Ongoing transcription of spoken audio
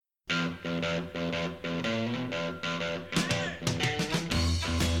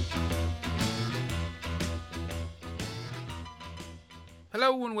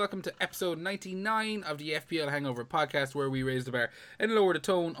Hello and welcome to episode 99 of the FPL Hangover podcast, where we raise the bar and lower the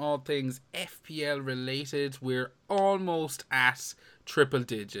tone, all things FPL related. We're almost at triple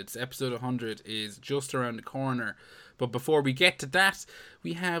digits. Episode 100 is just around the corner. But before we get to that,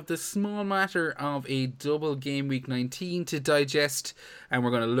 we have the small matter of a double game week 19 to digest, and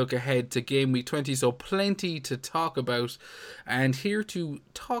we're going to look ahead to game week 20, so plenty to talk about. And here to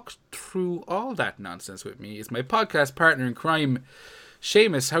talk through all that nonsense with me is my podcast partner in crime,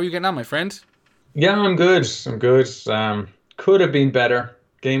 Seamus. How are you getting on, my friend? Yeah, I'm good. Could have been better.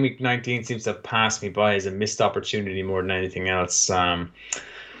 Game week 19 seems to have passed me by as a missed opportunity more than anything else.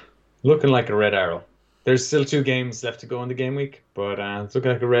 Looking like a red arrow. There's still 2 games left to go in the game week, but it's looking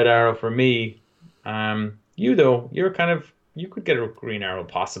like a red arrow for me. You could get a green arrow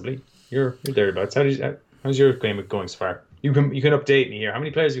possibly. You're thereabouts. How's your game week going so far? You can update me here. How many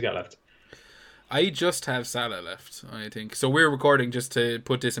players you got left? I just have Salah left, I think. So we're recording, just to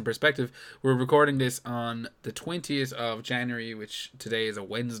put this in perspective, we're recording this on the 20th of January, which today is a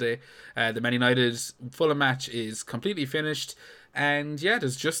Wednesday. The Man United Fulham match is completely finished. And yeah,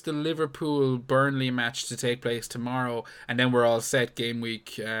 there's just the Liverpool-Burnley match to take place tomorrow. And then we're all set. Game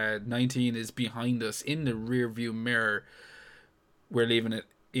week 19 is behind us in the rear view mirror. We're leaving it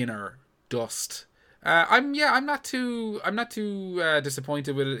in our dust. I'm not too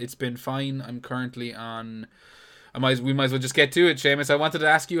disappointed with it. It's been fine. I'm currently on. We might as well just get to it, Seamus. I wanted to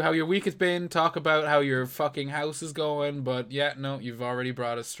ask you how your week has been. Talk about how your fucking house is going, but yeah, no, you've already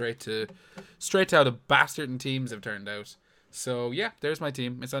brought us straight to how the bastard teams have turned out. So yeah, there's my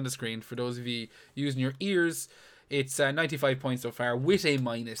team. It's on the screen for those of you using your ears. It's 95 points so far with a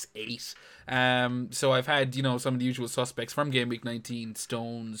 -8. So I've had, some of the usual suspects from game week 19.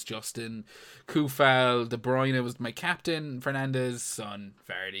 Stones, Justin, Kufal, De Bruyne was my captain, Fernandes, Son,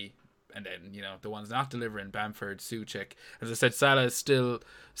 Vardy. And then, the ones not delivering, Bamford, Souček. As I said, Salah is still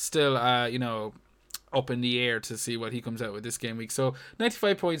up in the air to see what he comes out with this game week. So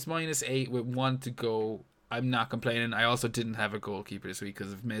 95 points, -8 with 1 to go. I'm not complaining. I also didn't have a goalkeeper this week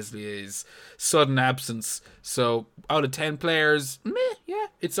because of Meslier's sudden absence. So out of 10 players, yeah,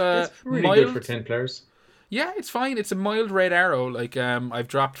 it's really mild, good for 10 players. Yeah, it's fine. It's a mild red arrow. Like I've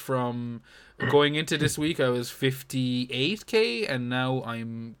dropped from going into this week, I was 58k, and now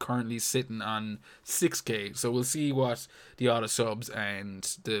I'm currently sitting on 6k. So we'll see what the auto subs and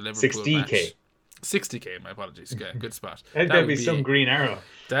the Liverpool 60k. Match. 60k, my apologies. Yeah, good spot. That'd be some green arrow.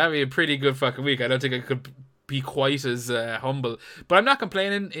 That'd be a pretty good fucking week. I don't think I could be quite as humble. But I'm not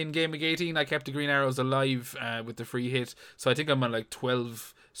complaining. In game week 18, I kept the green arrows alive with the free hit. So I think I'm on like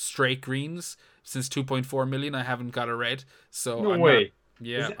 12 straight greens. Since 2.4 million, I haven't got a red. So no way.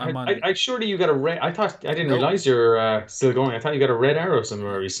 I'm on. I surely you got a red. I didn't realize you're still going. I thought you got a red arrow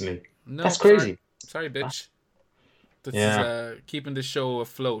somewhere recently. No, that's crazy. Sorry, bitch. This is keeping the show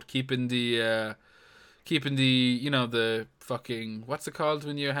afloat, keeping the the fucking, what's it called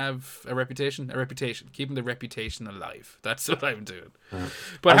when you have a reputation, keeping the reputation alive. That's what I'm doing.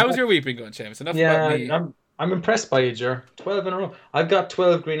 But how's your week been going, Seamus? Enough about me. I'm impressed by you, Jer. 12 in a row. I've got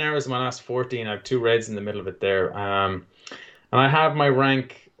 12 green arrows in my last 14. I have 2 reds in the middle of it there. And I have my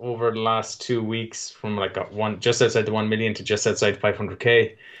rank over the last 2 weeks from like just outside the 1 million to just outside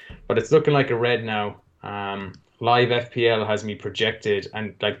 500k. But it's looking like a red now. Live FPL has me projected,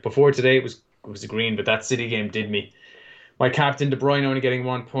 and like before today it was a green, but that City game did me. My captain De Bruyne only getting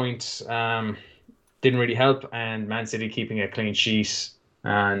 1 point didn't really help, and Man City keeping a clean sheet.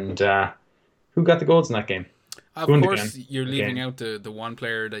 And who got the goals in that game? Of course, you're leaving out the one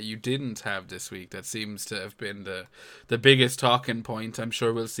player that you didn't have this week. That seems to have been the biggest talking point. I'm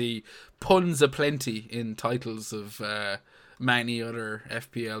sure we'll see puns aplenty in titles of many other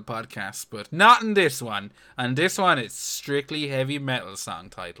FPL podcasts, but not in this one. And this one, it's strictly heavy metal song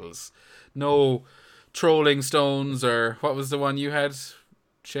titles. No trolling Stones, or what was the one you had,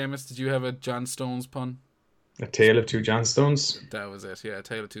 Seamus? Did you have a John Stones pun? A Tale of Two John Stones? That was it, yeah. A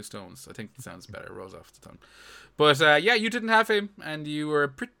Tale of Two Stones. I think it sounds better. It rolls off the tongue. But yeah, you didn't have him, and you were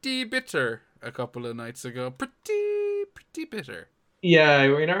pretty bitter a couple of nights ago. Pretty bitter. Yeah,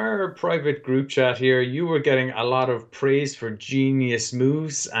 in our private group chat here, you were getting a lot of praise for genius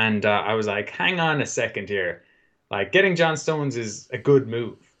moves, and I was like, hang on a second here. Like, getting John Stones is a good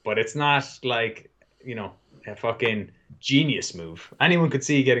move, but it's not like, a fucking genius move. Anyone could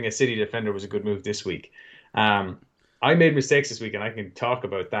see getting a City defender was a good move this week. I made mistakes this week, and I can talk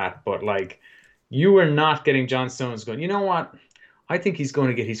about that, but like, you were not getting John Stones going, you know what? I think he's going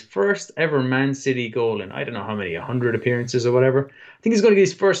to get his first ever Man City goal in I don't know how many, 100 appearances or whatever. I think he's going to get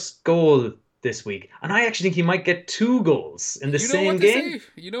his first goal this week. And I actually think he might get two goals in the You know same what they game. say.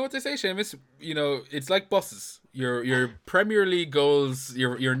 You know what they say, Seamus. It's like buses. Your Premier League goals,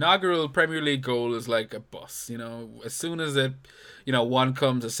 your inaugural Premier League goal is like a bus. As soon as one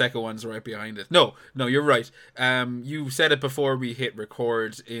comes, the second one's right behind it. No, you're right. You said it before we hit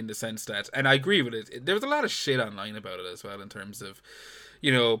record in the sense that, and I agree with it. There was a lot of shit online about it as well in terms of,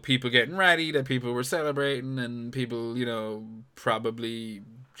 people getting ready, that people were celebrating, and people, probably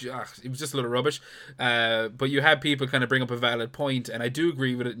it was just a little rubbish. But you had people kind of bring up a valid point, and I do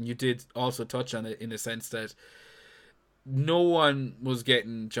agree with it, and you did also touch on it in the sense that no one was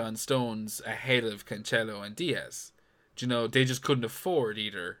getting John Stones ahead of Cancelo and Diaz. They just couldn't afford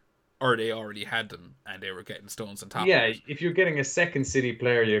either, or they already had them and they were getting Stones on top of it. If you're getting a second City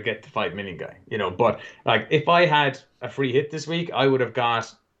player, you get the 5 million guy. But like if I had a free hit this week, I would have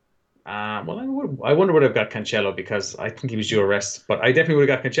got. I wonder would have got Cancelo because I think he was due a rest. But I definitely would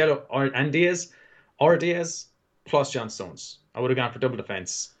have got Cancelo and Diaz plus John Stones. I would have gone for double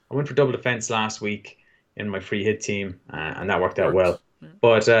defense. I went for double defense last week in my free hit team, and that worked out well. Yeah.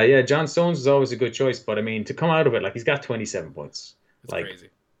 But John Stones is always a good choice. But I mean, to come out of it, like he's got 27 points. That's crazy.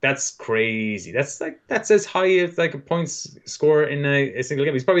 That's crazy. That's as high as like a points score in a single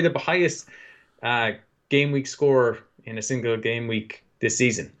game. He's probably the highest game week scorer in a single game week this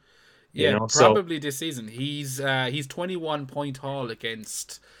season. Yeah, probably this season. He's 21 point haul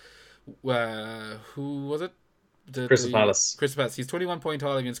against who was it? Crystal Palace. Crystal Palace. He's 21 point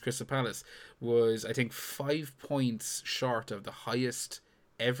haul against Crystal Palace. Was I think 5 points short of the highest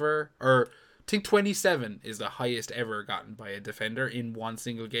ever, or I think 27 is the highest ever gotten by a defender in one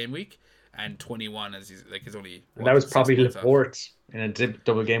single game week, and 21 is only. And that was probably Laporte in a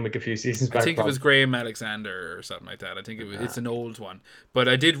double game week a few seasons back. I think it was Graham Alexander or something like that. I think it's an old one, but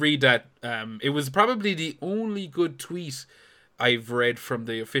I did read that it was probably the only good tweet I've read from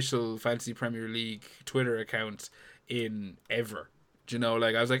the official Fantasy Premier League Twitter account in ever.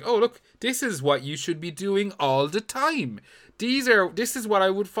 I was like, oh look, this is what you should be doing all the time. This is what I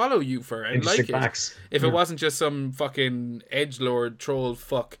would follow you for and like it. Facts. If it wasn't just some fucking edgelord troll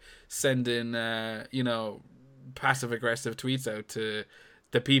fuck sending passive aggressive tweets out to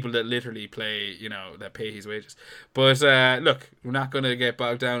the people that literally play, that pay his wages. But look, we're not going to get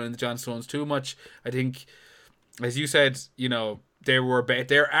bogged down in the John Stones too much. I think, as you said,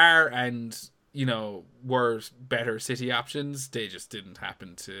 there are and were better City options. They just didn't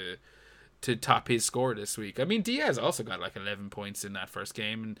happen to top his score this week. I mean, Diaz also got like 11 points in that first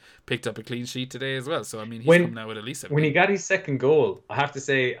game and picked up a clean sheet today as well. So I mean, he's coming out with at least 7. When he got his second goal, I have to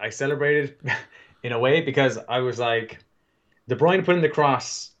say I celebrated in a way because I was like, De Bruyne put in the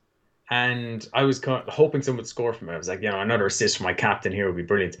cross, and I was hoping someone would score from it. I was like, another assist from my captain here would be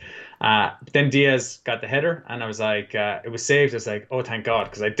brilliant. But then Diaz got the header, and I was like, it was saved. I was like, oh, thank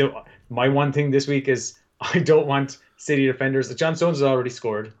God, because my one thing this week is I don't want City defenders. John Stones has already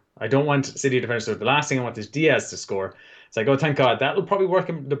scored. I don't want City defenders to. The last thing I want is Diaz to score. It's like, oh, thank God, that'll probably work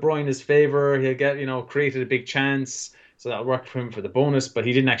in De Bruyne's favor. He'll get, created a big chance, so that'll work for him for the bonus. But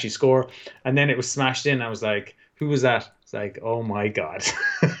he didn't actually score, and then it was smashed in. I was like, who was that? It's like, oh my God,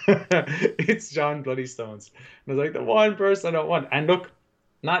 it's John Bloody Stones. And I was like, the one person I don't want. And look,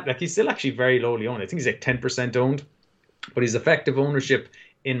 not like he's still actually very lowly owned. I think he's like 10% owned, but his effective ownership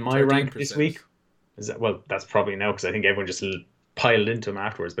in my 13%. Rank this week is that, well, that's probably now because I think everyone just piled into him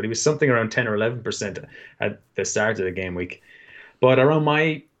afterwards. But he was something around 10 or 11% at the start of the game week. But around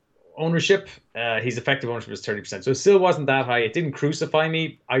my ownership, his effective ownership was 30%. So it still wasn't that high. It didn't crucify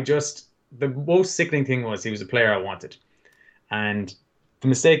me. The most sickening thing was he was a player I wanted. And the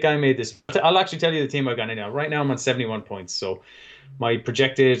mistake I made this, I'll actually tell you the team I've got in now. Right now I'm on 71 points. So my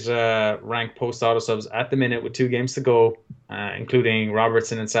projected rank post auto subs at the minute with 2 games to go, including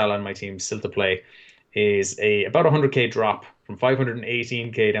Robertson and Salah on my team still to play, is about 100k drop from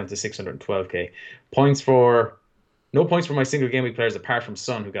 518k down to 612k. No points for my single game week players apart from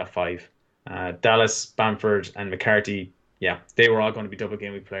Son, who got 5. Dallas, Bamford, and McCarthy, they were all going to be double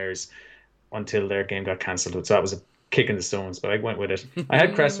game week players until their game got cancelled. So that was a kick in the stones, but I went with it. I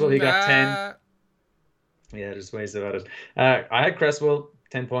had Cresswell, he got 10. Yeah, there's ways about it. I had Cresswell,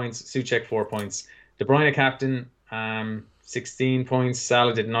 10 points. Souček, 4 points. De Bruyne, captain, 16 points.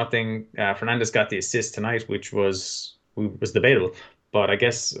 Salah did nothing. Fernandes got the assist tonight, which was debatable. But I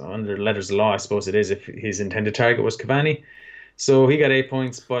guess under letters of law, I suppose it is if his intended target was Cavani. So he got 8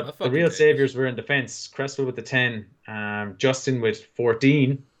 points. But the real saviors were in defence. Cresswell with the 10. Justin with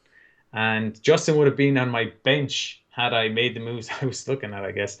 14. And Justin would have been on my bench had I made the moves I was looking at,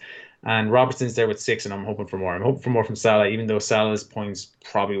 I guess. And Robertson's there with 6, and I'm hoping for more. I'm hoping for more from Salah, even though Salah's points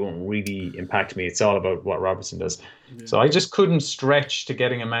probably won't really impact me. It's all about what Robertson does. Yeah. So I just couldn't stretch to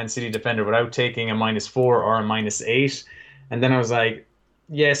getting a Man City defender without taking a -4 or a -8. And then I was like,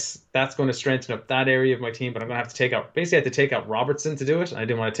 yes, that's going to strengthen up that area of my team, but I'm going to have to take out, basically, I had to take out Robertson to do it. And I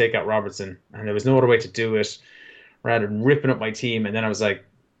didn't want to take out Robertson, and there was no other way to do it rather than ripping up my team. And then I was like,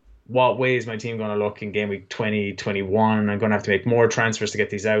 what way is my team going to look in game week 20, 21? I'm going to have to make more transfers to get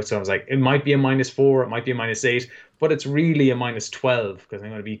these out. So I was like, it might be a -4, it might be a -8, but it's really a -12 because I'm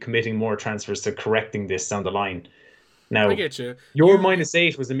going to be committing more transfers to correcting this down the line. I Now, get you. your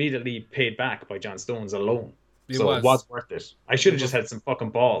 -8 was immediately paid back by John Stones alone. It So it was. was worth it. I should It have just was. had some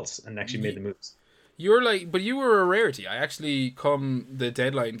fucking balls and actually made the moves. You're like, but you were a rarity. I actually, come the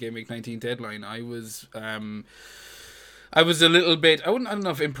deadline, game week 19 deadline, I was a little bit. I don't know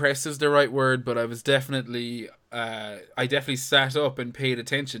if impressed is the right word, but I was definitely. I definitely sat up and paid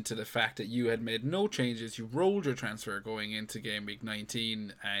attention to the fact that you had made no changes. You rolled your transfer going into game week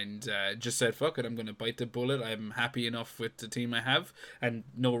 19, and just said, "Fuck it, I'm going to bite the bullet. I'm happy enough with the team I have, and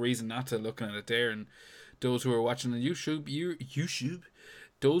no reason not to." Looking at it there, and those who are watching on YouTube.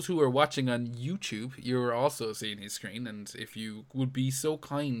 Those who are watching on YouTube, you're also seeing his screen, and if you would be so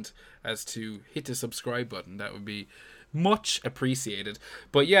kind as to hit the subscribe button, that would be much appreciated.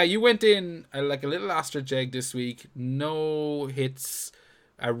 But yeah, you went in like a little ostrich egg this week. No hits,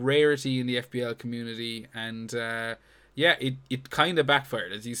 a rarity in the FPL community, and yeah, it kind of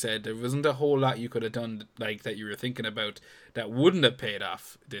backfired, as you said. There wasn't a whole lot you could have done like that you were thinking about that wouldn't have paid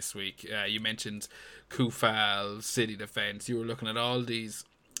off this week. You mentioned Kufal, City Defense. You were looking at all these,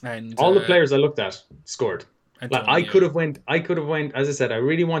 and All the players I looked at scored. Like I Antonio. could have went, as I said, I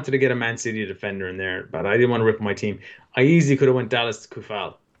really wanted to get a Man City defender in there, but I didn't want to rip my team. I easily could have went Dallas to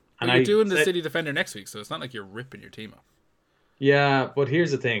Kufal. But And you're I doing the said, City Defender next week, so it's not like you're ripping your team up. yeah, but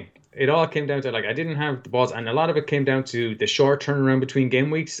here's the thing. It all came down to like I didn't have the balls, and a lot of it came down to the short turnaround between game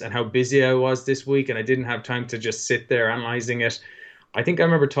weeks and how busy I was this week, and I didn't have time to just sit there analyzing it. I think I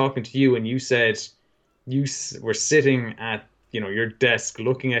remember talking to you, and you said were sitting at your desk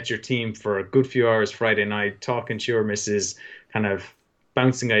looking at your team for a good few hours Friday night, talking to your missus, kind of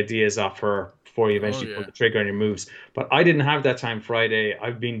bouncing ideas off her before you Oh eventually pull yeah. the trigger on your moves. But I didn't have that time Friday.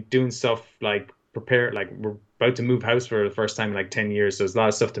 I've been doing stuff like prepare, like we're about to move house for the first time in like 10 years. So there's a lot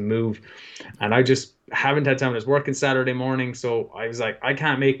of stuff to move. And I just haven't had time. I was working Saturday morning. So I was like, I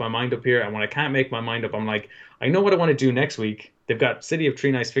can't make my mind up here. And when I can't make my mind up, I'm like, I know what I want to do next week. They've got City of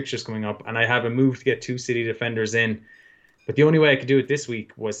three nice fixtures coming up, and I have a move to get two City defenders in. But the only way I could do it this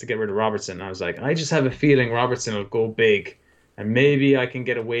week was to get rid of Robertson. I was like, I just have a feeling Robertson will go big, and maybe I can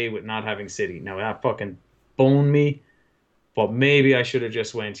get away with not having City. Now that fucking boned me, but maybe I should have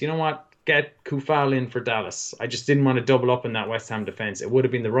just went. You know what? Get Kufal in for Dallas. I just didn't want to double up in that West Ham defense. It would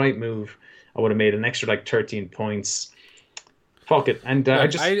have been the right move. I would have made an extra like 13 points. Fuck it. And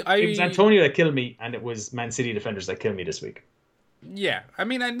Look, it was Antonio that killed me, and it was Man City defenders that killed me this week. yeah. I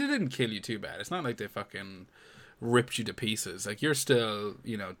mean, they didn't kill you too bad. It's not like they fucking ripped you to pieces. Like you're still,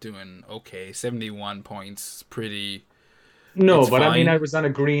 doing okay. 71 points, pretty. No, It's but I mean, I fine. was on a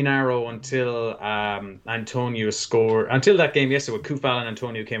green arrow until Antonio scored. Until that game yesterday, where Kufal and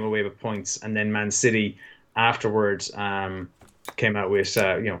Antonio came away with points, and then Man City afterwards came out with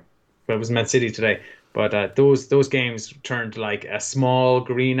well, it was Man City today, but those games turned like a small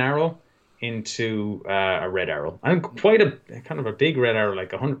green arrow into a red arrow. I'm quite a kind of a big red arrow,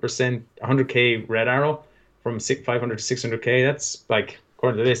 like 100%, 100k red arrow from 500 to 600k. That's like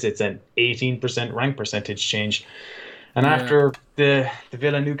according to this, it's an 18% rank percentage change. And Yeah. after the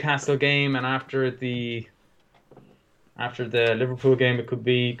Villa Newcastle game, and after the Liverpool game, it could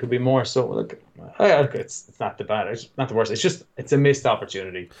be more. So look, look, it's not the bad, it's not the worst. It's just it's a missed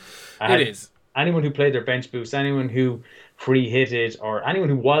opportunity. I It had is. anyone who played their bench boost, anyone who free hit it, or anyone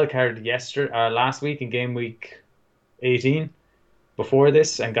who wildcarded last week in game week 18 before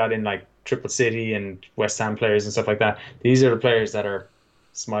this and got in like Triple City and West Ham players and stuff like that. These are the players that are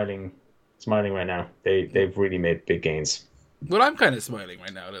smiling smiling right now. They've really made big gains. Well, I'm kind of smiling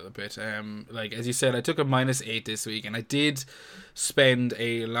right now a little bit. Like as you said, I took a -8 this week, and I did spend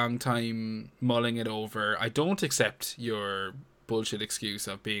a long time mulling it over. I don't accept your bullshit excuse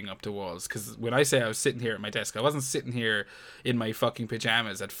of being up to walls, because when I say I was sitting here at my desk, I wasn't sitting here in my fucking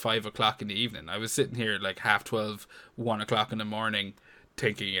pajamas at 5 o'clock in the evening. I was sitting here at like half 12, 1 o'clock in the morning,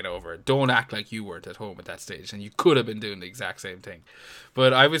 thinking it over. Don't act like you weren't at home at that stage, and you could have been doing the exact same thing.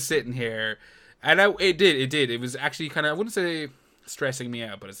 But I was sitting here, and it was actually kind of, I wouldn't say stressing me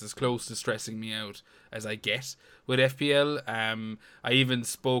out, but it's as close to stressing me out as I get with FPL. I even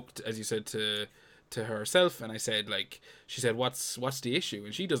spoke, as you said, to to herself, and I said, like, she said, what's the issue?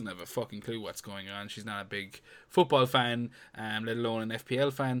 And she doesn't have a fucking clue what's going on. She's not a big football fan, let alone an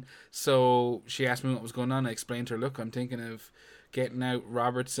FPL fan. So she asked me what was going on. I explained to her, look, I'm thinking of getting out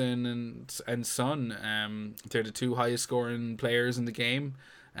Robertson and Son. They're the 2 highest scoring players in the game,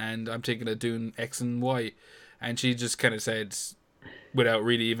 and I'm thinking of doing X and Y. And she just kind of said, without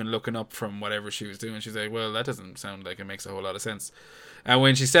really even looking up from whatever she was doing, she's like, well, that doesn't sound like it makes a whole lot of sense. And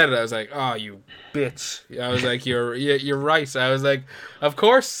when she said it, I was like, oh, you bitch. I was like, you're right. I was like, of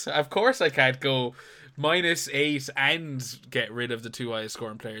course I can't go -8 and get rid of the 2 highest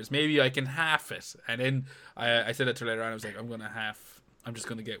scoring players. Maybe I can half it. And then I said that to her later on. I was like, I'm just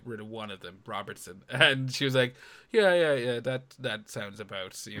going to get rid of one of them, Robertson. And she was like, yeah, that sounds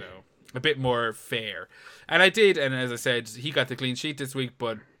about, a bit more fair. And I did, and as I said, he got the clean sheet this week,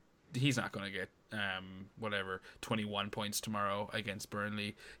 but he's not going to get 21 points tomorrow against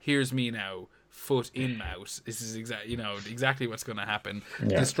Burnley. Here's me now, foot in mouth. This is exactly what's going to happen.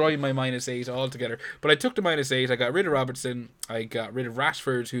 Yeah. Destroy my -8 altogether. But I took the -8. I got rid of Robertson. I got rid of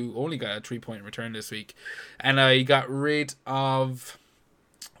Rashford, who only got a 3-point return this week, and I got rid of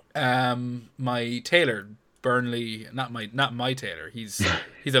my Taylor. Burnley, not my Taylor. He's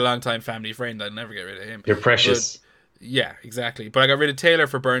a long-time family friend. I'd never get rid of him. You're precious. Yeah, exactly. But I got rid of Taylor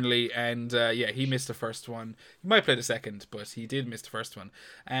for Burnley, and he missed the first one. He might play the second, but he did miss the first one.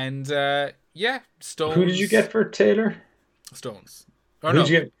 And Stones. Who did you get for Taylor? Stones. Who did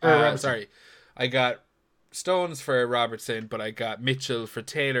you get for sorry, I got Stones for Robertson, but I got Mitchell for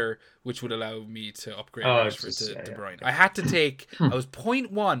Taylor, which would allow me to upgrade Rashford to Bruyne. I had to take. I was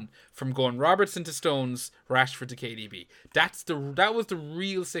 0.1 from going Robertson to Stones, Rashford to KDB. That was the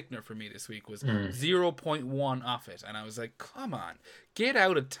real sickener for me this week. Was 0.1 off it, and I was like, come on, get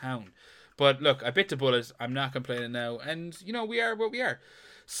out of town. But look, I bit the bullet. I'm not complaining now, and we are what we are.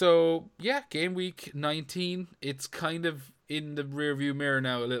 So yeah, game week 19. It's kind of in the rearview mirror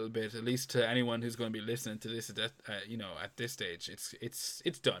now a little bit, at least to anyone who's going to be listening to this at this stage.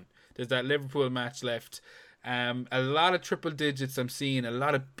 It's done. There's that Liverpool match left. A lot of triple digits I'm seeing, a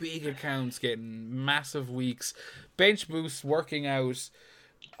lot of big accounts getting massive weeks, bench boosts working out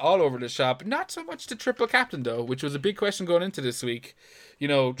all over the shop. Not so much the triple captain though, which was a big question going into this week.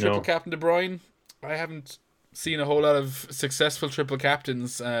 Triple captain De Bruyne. I haven't seen a whole lot of successful triple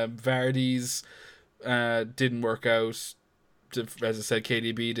captains. Vardy's didn't work out. As I said,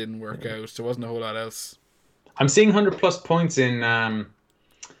 KDB didn't work out. There wasn't a whole lot else. I'm seeing 100+ points in,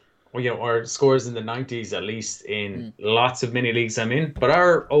 or scores in the 90s at least in lots of mini leagues I'm in. But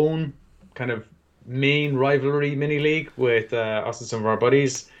our own kind of main rivalry mini league with us and some of our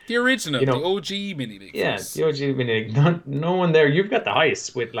buddies. The original, the OG mini league. Yeah, the OG mini league. No one there. You've got the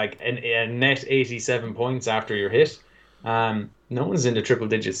highest with like a net 87 points after your hit. No one's in the triple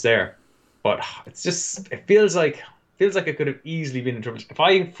digits there. But it's just, it feels like it could have easily been in trouble. If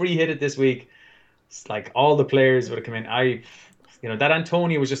I free hit it this week, it's like all the players would have come in. That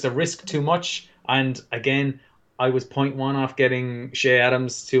Antonio was just a risk too much. And again, I was 0.1 off getting Shea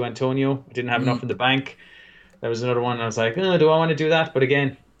Adams to Antonio. I didn't have enough in the bank. There was another one. I was like, do I want to do that? But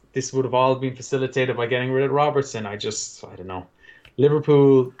again, this would have all been facilitated by getting rid of Robertson. I don't know.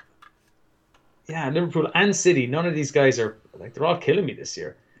 Liverpool and City, none of these guys are, like, they're all killing me this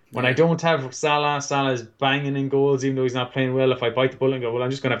year. When I don't have Salah is banging in goals, even though he's not playing well. If I bite the bullet and go, well, I'm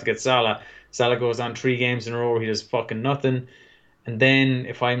just going to have to get Salah. Salah goes on 3 games in a row where he does fucking nothing. And then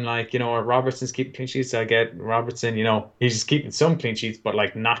if I'm like, Robertson's keeping clean sheets, I get Robertson, he's keeping some clean sheets, but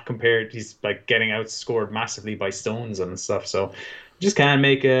like not compared. He's like getting outscored massively by Stones and stuff. So just can't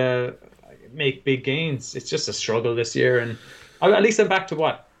make big gains. It's just a struggle this year. And at least I'm back to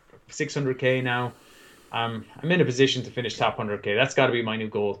 600k now. I'm in a position to finish top 100k. That's got to be my new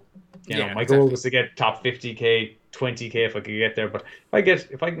goal. My goal was to get top 50k, 20k if I could get there. But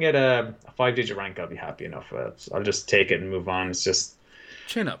if I can get a 5-digit rank, I'll be happy enough. I'll just take it and move on. It's just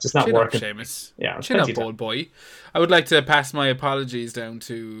chin up. Just not chin working. Up, Seamus. Yeah, chin up, old boy. I would like to pass my apologies down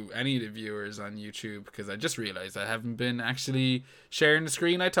to any of the viewers on YouTube because I just realized I haven't been actually sharing the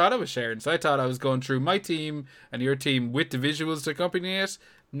screen I thought I was sharing. So I thought I was going through my team and your team with the visuals to accompany it.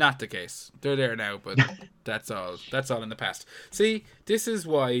 Not the case. They're there now, but that's all. That's all in the past. See, this is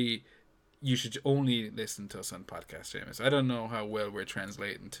why you should only listen to us on podcast, Seamus. I don't know how well we're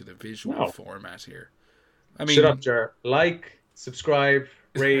translating to the visual format here. I mean, shut up, Jar. Like, subscribe,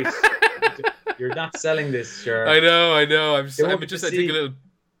 rate. You're not selling this, Jar. I know. I'm just I think a little.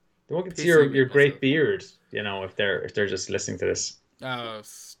 They won't get to see your great beard, if they're just listening to this. Oh,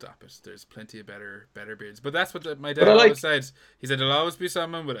 stop it. There's plenty of better beards. But that's what my dad always said. He said, there'll always be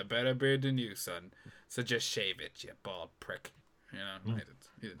someone with a better beard than you, son. So just shave it, you bald prick.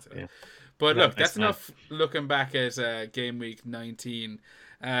 He didn't say that. Yeah. But look, Nice that's man. enough looking back at game week 19.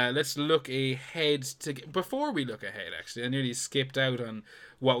 Let's look ahead before we look ahead. Actually, I nearly skipped out on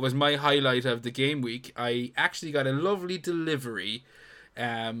what was my highlight of the game week. I actually got a lovely delivery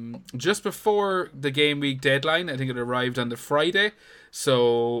just before the game week deadline. I think it arrived on the Friday,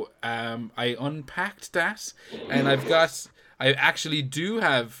 so I unpacked that, and I actually do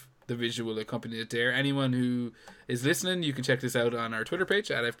have the visual accompaniment there. Anyone who is listening, you can check this out on our Twitter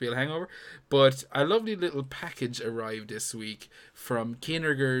page at FPL Hangover. But a lovely little package arrived this week from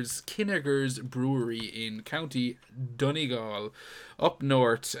Kinniger's Brewery in County Donegal, up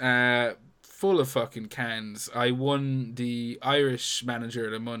north. Full of fucking cans. I won the Irish Manager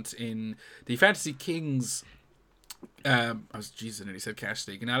of the Month in the Fantasy Kings. I nearly said Cash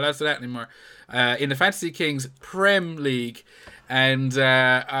League. Not allowed to say that anymore. In the Fantasy Kings Prem League, and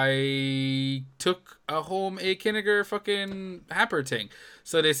I took home a Kinniger fucking hamper thing.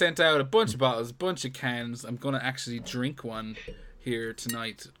 So they sent out a bunch of bottles, a bunch of cans. I'm gonna actually drink one here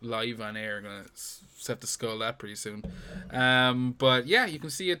tonight, live on air. I'm gonna set the skull that pretty soon. But yeah, you can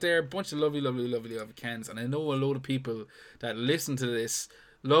see it there. A bunch of lovely cans, and I know a load of people that listen to this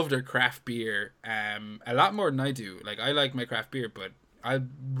love their craft beer a lot more than I do. Like, I like my craft beer, but I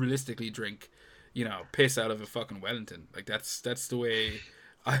realistically drink, piss out of a fucking Wellington. Like, that's the way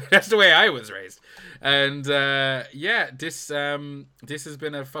that's the way I was raised. And this has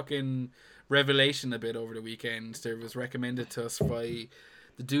been a fucking revelation a bit over the weekend. There was recommended to us by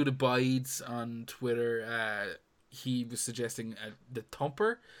the dude abides on Twitter. He was suggesting the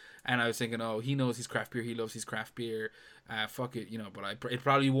Thumper, and I was thinking, oh, he knows his craft beer, he loves his craft beer. Fuck it, but it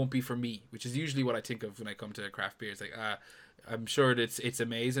probably won't be for me, which is usually what I think of when I come to craft beer. It's like, I'm sure it's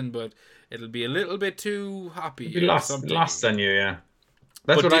amazing, but it'll be a little bit too hoppy. It'll be lost on you, yeah.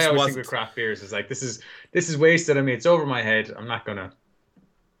 That's But what I this always wasn't. think with craft beers. Is like, this is wasted on me. It's over my head. I'm not gonna.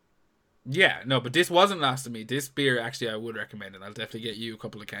 Yeah, no, but this wasn't lost to me. This beer, actually, I would recommend it. I'll definitely get you a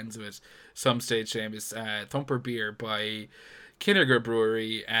couple of cans of it some stage, Seamus. Thumper beer by Kinniger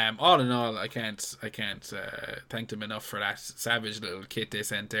Brewery. All in all, I can't thank them enough for that savage little kit they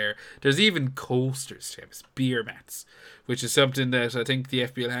sent there. There's even coasters, Seamus, beer mats, which is something that I think the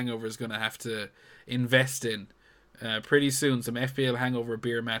FPL Hangover is going to have to invest in pretty soon. Some FPL Hangover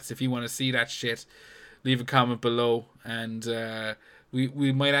beer mats. If you want to see that shit, leave a comment below, and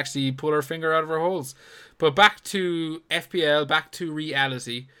we might actually pull our finger out of our holes. But back to FPL, back to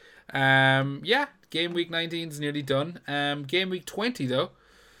reality. Game week 19 is nearly done. Game week 20 though,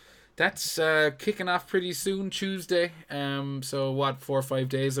 that's kicking off pretty soon, Tuesday. So what, 4 or 5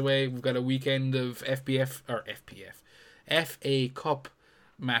 days away. We've got a weekend of FA Cup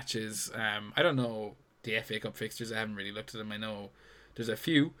matches. I don't know the FA Cup fixtures. I haven't really looked at them. I know there's a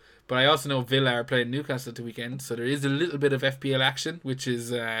few, but I also know Villa are playing Newcastle the weekend, so there is a little bit of FPL action, which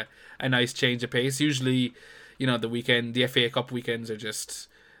is a nice change of pace. Usually, the FA Cup weekends are just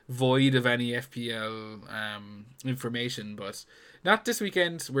void of any FPL information, but not this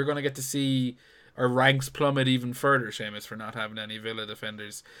weekend. We're going to get to see our ranks plummet even further, Seamus, for not having any Villa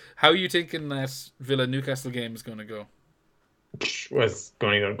defenders. How are you thinking that Villa Newcastle game is going to go? Well, it's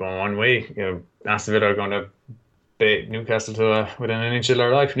going to go one way. Aston Villa are going to beat Newcastle to within an inch of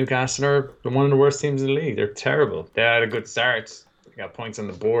their life. Newcastle are one of the worst teams in the league. They're terrible. They had a good start. They got points on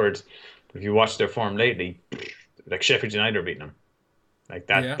the board. But if you watch their form lately, like Sheffield United are beating them. Like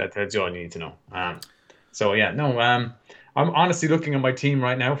that. Yeah. That's all you need to know. I'm honestly looking at my team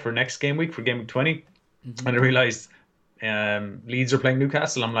right now for next game week, for game week 20, and I realised Leeds are playing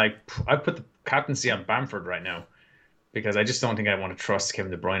Newcastle. I'm like, I put the captaincy on Bamford right now because I just don't think I want to trust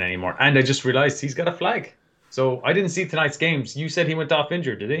Kevin De Bruyne anymore. And I just realised he's got a flag. So I didn't see tonight's games. You said he went off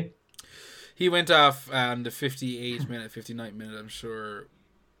injured, did he? He went off on the 58th minute, 59th minute, I'm sure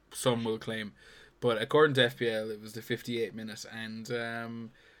some will claim. But according to FPL, it was the 58th minute, and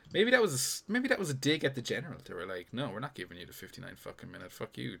maybe that was a dig at the general. They were like, "No, we're not giving you the 59th fucking minute.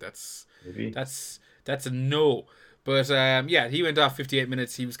 Fuck you. That's a no." But he went off 58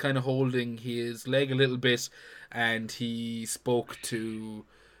 minutes. He was kind of holding his leg a little bit, and he spoke to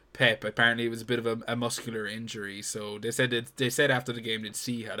Pep. Apparently, it was a bit of a muscular injury. So they said after the game they'd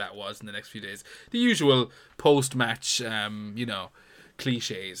see how that was in the next few days. The usual post-match,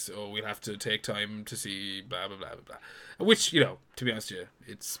 cliches. Oh, we'll have to take time to see blah blah blah blah blah. Which, to be honest with you,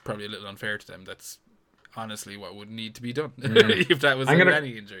 it's probably a little unfair to them. That's honestly what would need to be done if that was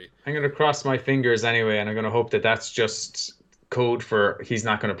any injury. I'm gonna cross my fingers anyway, and I'm gonna hope that that's just code for he's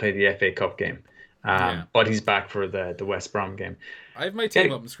not going to play the FA Cup game. But he's back for the West Brom game. I have my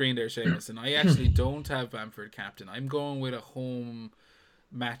team up on screen there, Seamus, and I actually don't have Bamford captain. I'm going with a home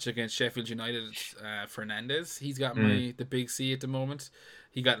match against Sheffield United, Fernandez. He's got the big C at the moment.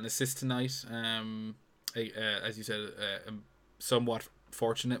 He got an assist tonight. As you said, a somewhat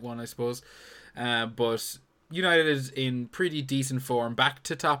fortunate one, I suppose. But United is in pretty decent form, back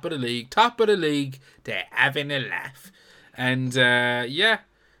to top of the league. They're having a laugh, and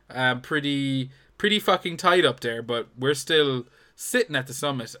pretty fucking tight up there. But we're still sitting at the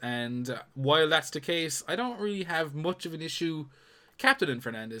summit, and while that's the case, I don't really have much of an issue captaining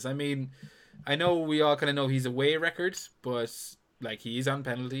Fernandez. I mean, I know we all kind of know he's away record, but like he's on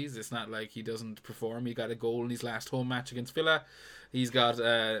penalties. It's not like he doesn't perform. He got a goal in his last home match against Villa. He's got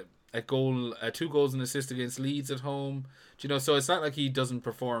a goal, 2 goals and assist against Leeds at home. Do you know? So it's not like he doesn't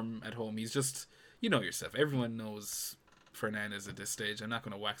perform at home. He's just, you know yourself. Everyone knows Fernandez at this stage. I'm not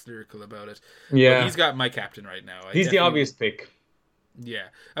going to wax lyrical about it. Yeah, but he's got my captain right now. He's the obvious pick. Yeah,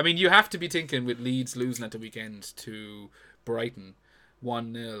 I mean, you have to be thinking with Leeds losing at the weekend to Brighton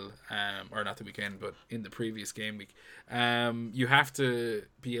 1-0, or not the weekend, but in the previous game week, you have to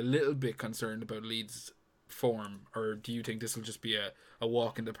be a little bit concerned about Leeds' form, or do you think this will just be a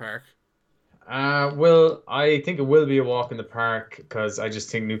walk in the park? Well, I think it will be a walk in the park because I just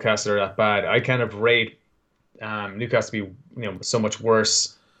think Newcastle are that bad. I kind of rate Newcastle to be so much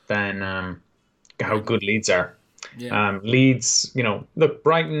worse than how good Leeds are. Yeah. Leeds, look,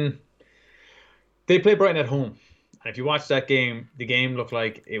 Brighton, they play Brighton at home. And if you watch that game, the game looked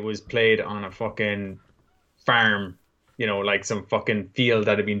like it was played on a fucking farm, like some fucking field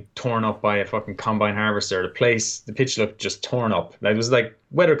that had been torn up by a fucking combine harvester. The pitch looked just torn up. Like, it was like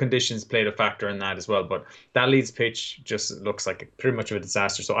weather conditions played a factor in that as well. But that Leeds pitch just looks like pretty much of a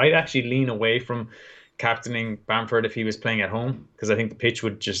disaster. So I'd actually lean away from captaining Bamford if he was playing at home, because I think the pitch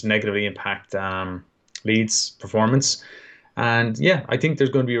would just negatively impact Leeds' performance. And yeah, I think there's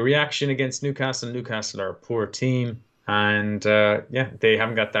going to be a reaction against Newcastle. Newcastle are a poor team, and they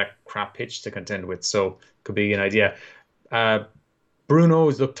haven't got that crap pitch to contend with, so could be an idea.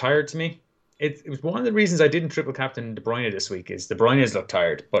 Bruno's looked tired to me. It was one of the reasons I didn't triple captain De Bruyne this week. Is De Bruyne's looked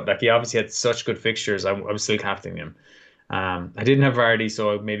tired, but like he obviously had such good fixtures, I was still captaining him. I didn't have Vardy,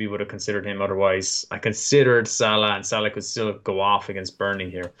 so I maybe would have considered him otherwise. I considered Salah, and Salah could still go off against Burnley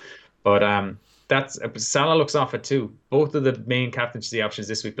here, but Salah looks off it too. Both of the main captaincy options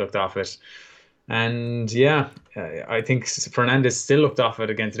this week looked off it. And yeah, I think Fernandez still looked off it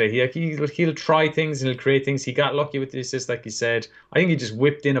again today. He'll try things and he'll create things. He got lucky with the assist, like you said. I think he just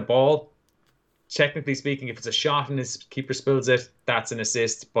whipped in a ball. Technically speaking, if it's a shot and his keeper spills it, that's an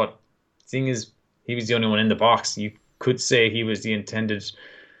assist. But the thing is, he was the only one in the box. You could say he was the intended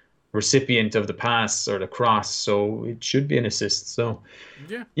recipient of the pass or the cross, so it should be an assist. So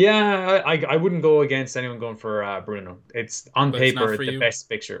I wouldn't go against anyone going for Bruno. It's on paper the best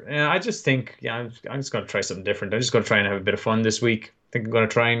picture. I just think I'm just going to try something different. I'm just going to try and have a bit of fun this week. I think I'm going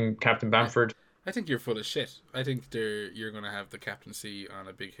to try and captain Bamford. I think you're full of shit. I think you're going to have the captaincy on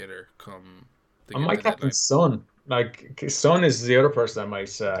a big hitter come on my captain's Son. Like, Son is the other person I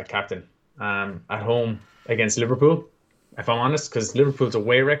might captain at home against Liverpool, if I'm honest, because Liverpool's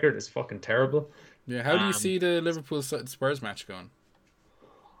away record is fucking terrible. Yeah, how do you see the Liverpool Spurs match going?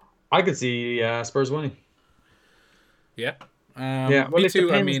 I could see Spurs winning. Yeah. Well, it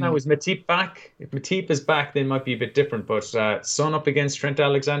depends now. Is Matip back? If Matip is back, then it might be a bit different. But Son up against Trent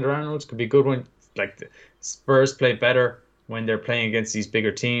Alexander-Arnold could be a good one. Like, the Spurs play better when they're playing against these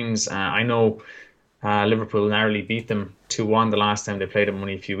bigger teams. I know Liverpool narrowly beat them 2-1 the last time they played them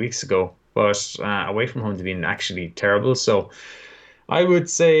only a few weeks ago. But away from home, they've been actually terrible. So I would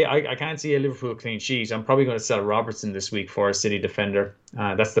say I can't see a Liverpool clean sheet. I'm probably going to sell Robertson this week for a City defender.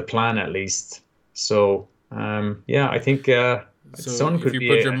 That's the plan, at least. So, I think Son could be... If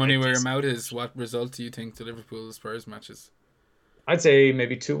you put your money where your mouth is, what result do you think the Liverpool-Spurs matches? I'd say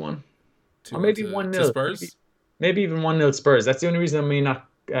maybe 2-1. Or maybe 1-0. To Spurs? Maybe even 1-0 Spurs. That's the only reason I may not...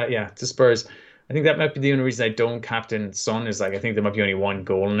 to Spurs. I think that might be the only reason I don't captain Son, is like I think there might be only one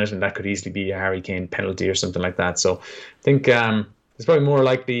goal in it, and that could easily be a Harry Kane penalty or something like that. So I think there's probably more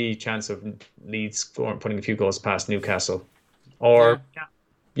likely chance of Leeds putting a few goals past Newcastle, or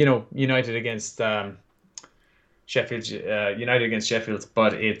United against Sheffield. United against Sheffield,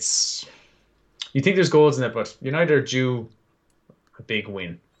 but it's, you think there's goals in it, but United are due a big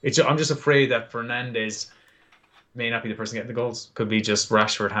win. I'm just afraid that Fernandez may not be the person getting the goals. Could be just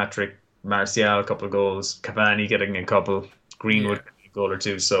Rashford hat-trick, Martial a couple of goals, Cavani getting a couple, Greenwood a goal or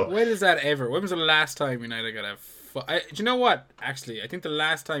two. So when is that ever? When was the last time United got do you know what? Actually, I think the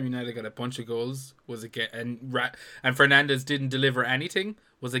last time United got a bunch of goals was and Fernandez didn't deliver anything,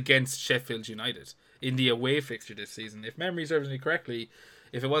 was against Sheffield United in the away fixture this season. If memory serves me correctly,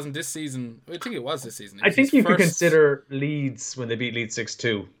 if it wasn't this season, I think it was this season. It I was his think you could first. consider Leeds when they beat Leeds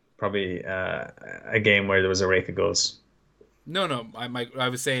 6-2 probably a game where there was a rake of goals. No, no, I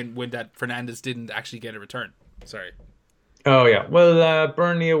was saying when that Fernandez didn't actually get a return. Sorry. Oh yeah. Well,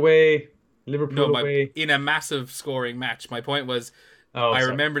 Burnley away, No, Liverpool my away. in a massive scoring match. My point was, Oh, I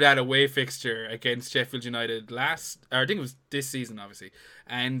sorry. remember that away fixture against Sheffield United last, or I think it was this season, obviously,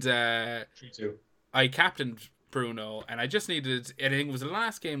 and 3-2. I captained Bruno, and I just needed. I think it was the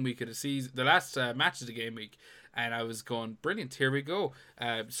last game week of the season, the last match of the game week, and I was going brilliant. Here we go.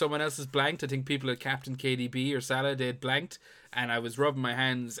 Someone else is blanked. I think people had captained KDB or Salah. They had blanked, and I was rubbing my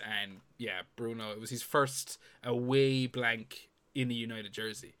hands. And yeah, Bruno. It was his first away blank in the United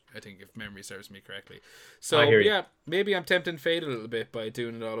jersey. I think, if memory serves me correctly. I So hear you. yeah, maybe I'm tempting fate a little bit by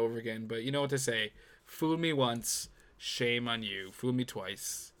doing it all over again. But you know what they say: fool me once, shame on you. Fool me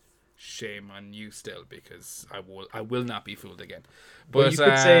twice, shame on you still, because I will not be fooled again. Well, But you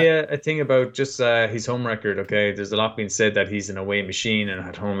could say a thing about just his home record. Okay, there's a lot being said that he's an away machine and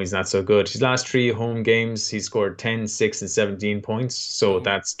at home he's not so good. His last three home games, he scored 10, 6, and 17 points. So oh,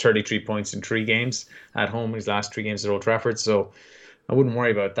 that's 33 points in three games at home. His last three games at Old Trafford. So I wouldn't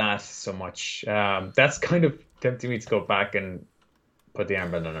worry about that so much. That's kind of tempting me to go back and put the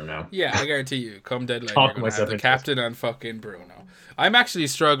armband on him now. yeah, I guarantee you, come deadline, you're Talk going to have myself the into it. captain on fucking Bruno. I'm actually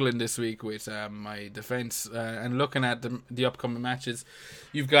struggling this week with my defense and looking at the upcoming matches.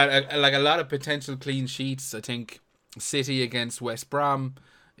 You've got like a lot of potential clean sheets. I think City against West Brom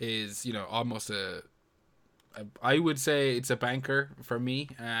is almost I would say it's a banker for me.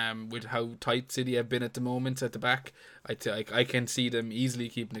 With how tight City have been at the moment at the back, I can see them easily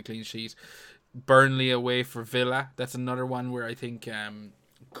keeping a clean sheet. Burnley away for Villa. That's another one where I think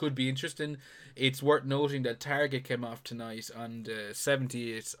could be interesting. It's worth noting that Target came off tonight on the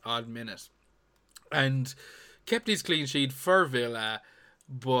 70th odd minute and kept his clean sheet for Villa,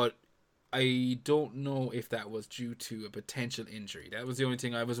 but I don't know if that was due to a potential injury. That was the only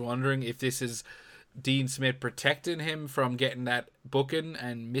thing I was wondering, if this is Dean Smith protecting him from getting that booking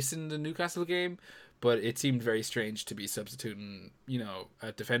and missing the Newcastle game. But it seemed very strange to be substituting,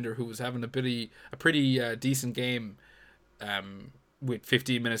 a defender who was having a pretty decent game, with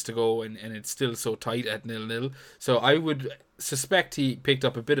 15 minutes to go, and it's still so tight at 0-0. So I would suspect he picked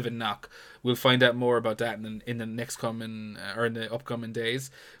up a bit of a knock. We'll find out more about that in the next coming or in the upcoming days.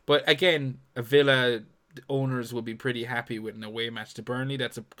 But again, a Villa owners will be pretty happy with an away match to Burnley.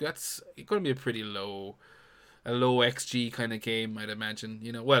 That's going to be a pretty a low XG kind of game, I'd imagine.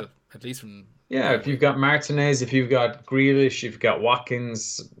 Well, at least from Yeah, if you've got Martinez, if you've got Grealish, you've got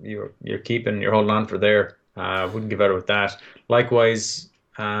Watkins, you're holding on for there. Wouldn't give out with that. Likewise,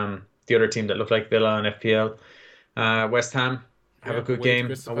 the other team that looked like Villa and FPL, West Ham have a yeah, good away to game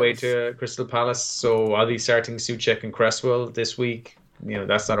Crystal away Palace. to Crystal Palace. So I'll be starting Souček and Cresswell this week.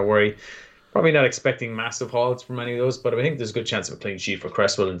 That's not a worry. Probably not expecting massive hauls from any of those, but I think there's a good chance of a clean sheet for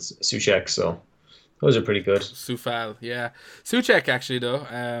Cresswell and Souček. So those are pretty good. Sufal, yeah. Souček actually though.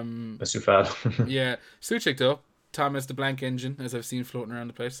 Sufal. Yeah, Suchik though. Thomas the Blank Engine, as I've seen floating around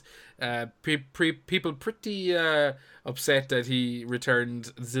the place. People pretty upset that he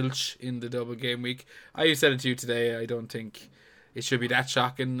returned Zilch in the double game week. I said it to you today. I don't think it should be that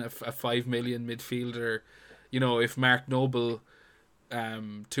shocking. A 5 million midfielder. If Mark Noble,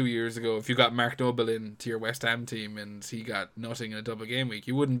 2 years ago, if you got Mark Noble into your West Ham team and he got nothing in a double game week,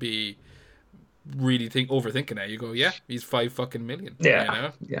 you wouldn't be really overthinking that. You go, yeah, he's 5 fucking million.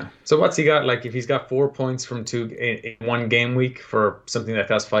 Yeah, yeah. So what's he got? Like if he's got 4 points from in one game week for something that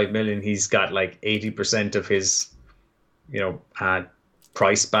costs 5 million, he's got like 80% of his,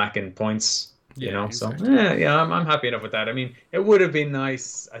 price back in points. Yeah, So exactly. yeah, I'm happy enough with that. I mean, it would have been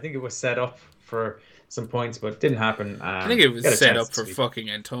nice. I think it was set up for some points, but it didn't happen. I think it was Got a set chance up for this week. fucking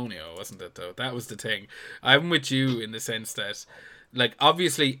Antonio, wasn't it? Though that was the thing. I'm with you in the sense that, like,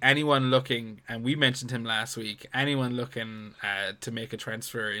 obviously anyone looking, and we mentioned him last week, anyone looking to make a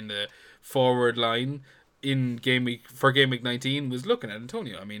transfer in the forward line in game week 19 was looking at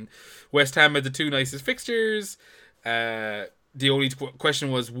Antonio. I mean, West Ham had the two nicest fixtures. The only question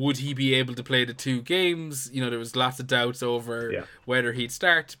was, would he be able to play the two games? There was lots of doubts over Yeah, whether he'd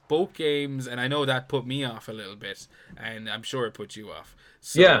start both games, and I know that put me off a little bit, and I'm sure it put you off.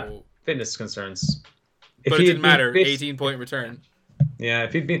 yeah. So, Fitness concerns. If but it he didn't had been matter. fit, 18-point return. yeah.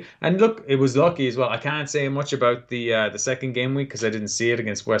 If he'd been, and look, it was lucky as well. I can't say much about the second game week because I didn't see it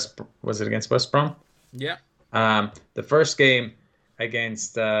against West. Was it against West Brom? Yeah. The first game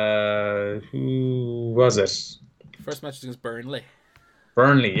against who was it? First match against Burnley.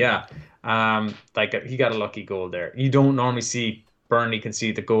 Burnley, yeah. Like he got a lucky goal there. You don't normally see Burnley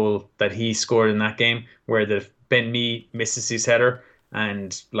concede the goal that he scored in that game, where the Ben Mee misses his header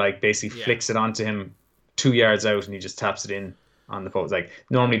and like basically Yeah. flicks it onto him 2 yards out, and he just taps it in on the post. Like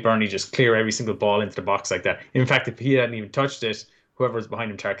normally Burnley just clear every single ball into the box like that. In fact, if he hadn't even touched it, whoever was behind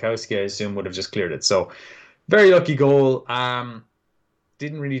him, Tarkowski, I assume, would have just cleared it. So very lucky goal.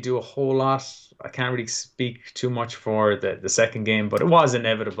 Didn't really do a whole lot. I can't really speak too much for the second game, but it was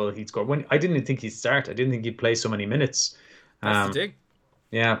inevitable he'd score. When I didn't think he'd start, I didn't think he'd play so many minutes. That's the Um, thing.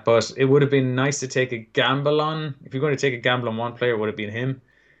 yeah, but it would have been nice to take a gamble on. If you're going to take a gamble on one player, it would have been him.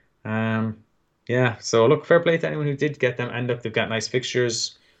 Um, yeah, so look, fair play to anyone who did get them. And look, they've got nice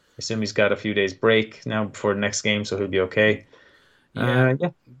fixtures. I assume he's got a few days break now before the next game, so he'll be okay. Yeah. Yeah,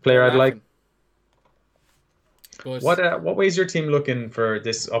 player They're I'd like. laughing. But What way is your team looking for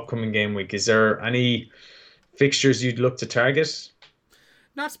this upcoming game week? Is there any fixtures you'd look to target?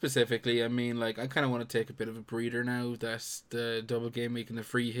 not specifically. I mean, like, I kind of want to take a bit of a breather now that the double game week and the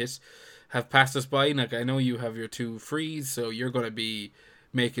free hit have passed us by. Like, I know you have your two frees, so you're going to be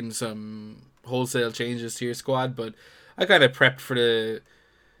making some wholesale changes to your squad. But I kind of prepped for the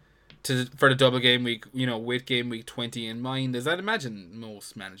double game week, with game week 20 in mind, as I'd imagine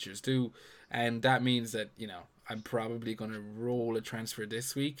most managers do, and that means that I'm probably going to roll a transfer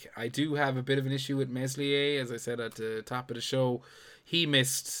this week. I do have a bit of an issue with Meslier, as I said at the top of the show. He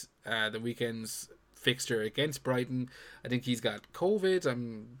missed the weekend's fixture against Brighton. I think he's got COVID.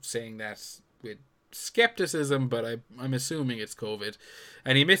 I'm saying that with skepticism, but I'm assuming it's COVID,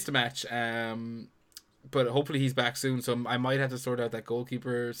 and he missed the match. But hopefully he's back soon, so I might have to sort out that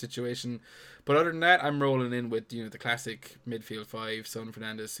goalkeeper situation. But other than that, I'm rolling in with the classic midfield five: Son,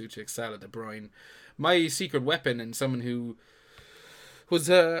 Fernandes, Suchek, Salah, De Bruyne. My secret weapon, and someone who was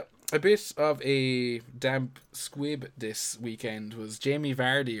a bit of a damp squib this weekend, was Jamie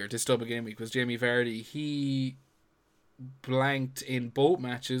Vardy, or this double game week was Jamie Vardy. He blanked in both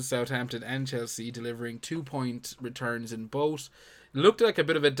matches, Southampton and Chelsea, delivering 2-point returns in both. Looked like a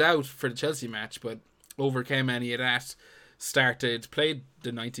bit of a doubt for the Chelsea match, but overcame any of that. Played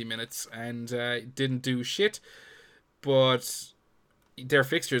the 90 minutes, and didn't do shit. But their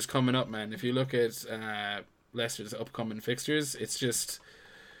fixtures coming up, man. If you look at Leicester's upcoming fixtures,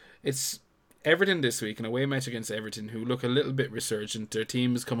 it's Everton this week, an away match against Everton, who look a little bit resurgent. Their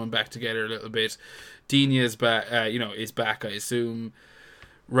team is coming back together a little bit. Digne is back, is back, I assume.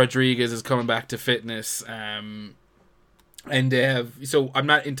 Rodriguez is coming back to fitness. And they have, so I'm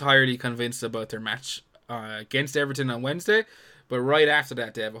not entirely convinced about their match against Everton on Wednesday, but right after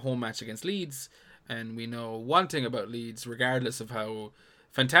that they have a home match against Leeds, and we know one thing about Leeds, regardless of how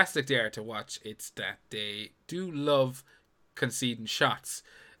fantastic they are to watch, it's that they do love conceding shots.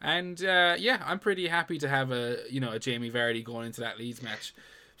 And I'm pretty happy to have a Jamie Vardy going into that Leeds match,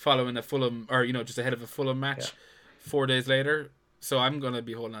 following a Fulham, or just ahead of a Fulham match 4 days later. So I'm gonna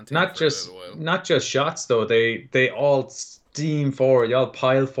be holding on to him Not for a just little while. not just shots though. They all steam forward. They all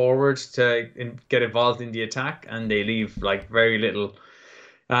pile forward to get involved in the attack, and they leave like very little,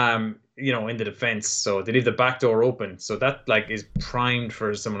 in the defense. So they leave the back door open. So that like is primed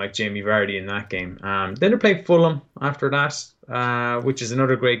for someone like Jamie Vardy in that game. Then they're playing Fulham after that, which is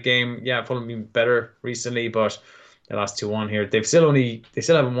another great game. Yeah, Fulham been better recently, but they lost 2-1 here. They still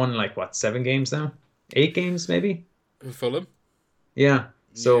haven't won like what, 7 games now, 8 games maybe. Fulham. Yeah.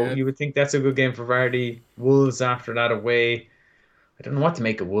 So Yeah. you would think that's a good game for Vardy. Wolves after that away. I don't know what to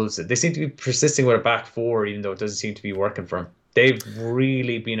make of Wolves. They seem to be persisting with a back four, even though it doesn't seem to be working for them. They've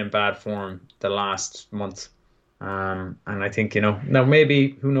really been in bad form the last month. And I think, now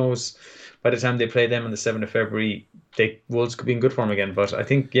maybe, who knows, by the time they play them on the 7th of February, Wolves could be in good form again. But I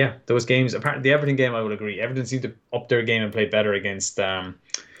think, yeah, those games, apparently the Everton game, I would agree. Everton seemed to up their game and play better against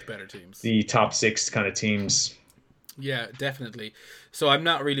Better teams. the top six kind of teams. Yeah, definitely. So I'm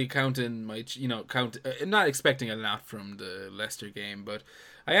not really counting not expecting a lot from the Leicester game, but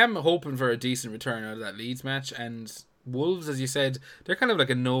I am hoping for a decent return out of that Leeds match. And Wolves, as you said, they're kind of like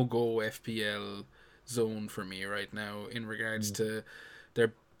a no-go FPL zone for me right now in regards to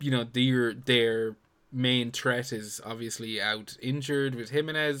their main threat is obviously out injured with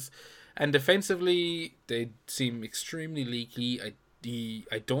Jimenez, and defensively they seem extremely leaky. I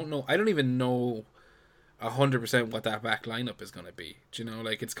don't know. I don't even know 100% what that back lineup is going to be. Do you know,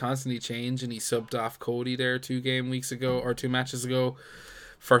 like, it's constantly changing. He subbed off Cody there 2 matches ago.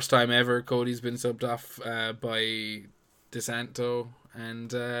 First time ever Cody's been subbed off by DeSanto,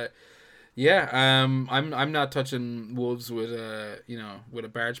 and I'm not touching Wolves with a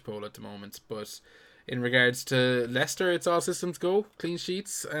barge pole at the moment. But in regards to Leicester, it's all systems go, clean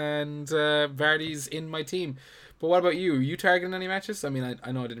sheets, and Vardy's in my team. But what about you? Are you targeting any matches? I mean,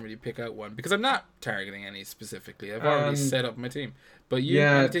 I know I didn't really pick out one because I'm not targeting any specifically. I've already set up my team. But you,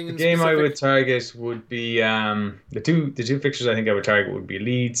 Yeah, anything the in game I would specific? target would be the two fixtures I think I would target would be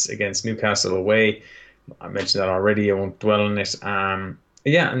Leeds against Newcastle away. I mentioned that already. I won't dwell on it.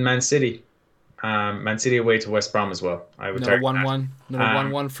 Yeah, and Man City. Man City away to West Brom as well. I would Another target 1-1. Another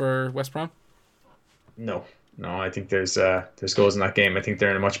that. 1-1 for West Brom. No, no, I think there's goals in that game. I think they're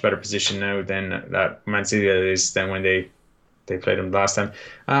in a much better position now than that Man City is than when they played them last time.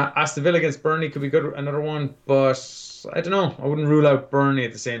 Aston Villa against Burnley could be good, another one, but I don't know. I wouldn't rule out Burnley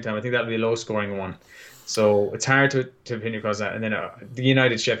at the same time. I think that'll be a low scoring one. So it's hard to pin across that. And then the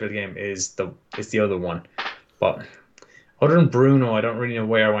United Sheffield game is the other one. But other than Bruno, I don't really know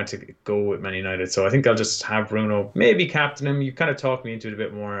where I want to go with Man United. So I think I'll just have Bruno, maybe captain him. You kind of talked me into it a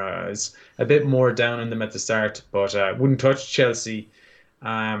bit more. I was a bit more down on them at the start, but I wouldn't touch Chelsea.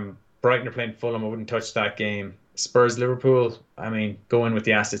 Brighton are playing Fulham. I wouldn't touch that game. Spurs, Liverpool. I mean, go in with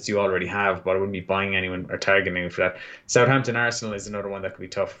the assets you already have, but I wouldn't be buying anyone or targeting anyone for that. Southampton, Arsenal is another one that could be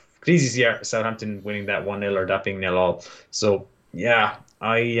tough. Could easily see Southampton winning that 1-0 or that being 0-all. So yeah,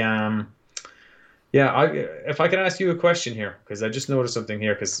 I if I can ask you a question here, because I just noticed something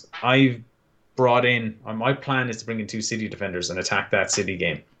here, because I've brought in my plan is to bring in two City defenders and attack that City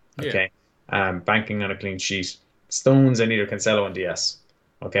game. Yeah. Okay, banking on a clean sheet. Stones and either Cancelo and DS.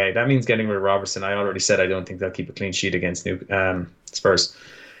 Okay, that means getting rid of Robertson. I already said I don't think they'll keep a clean sheet against New Spurs.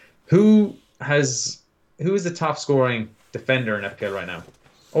 Who who is the top scoring defender in FPL right now?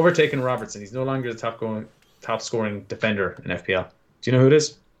 Overtaken Robertson. He's no longer the top scoring defender in FPL. Do you know who it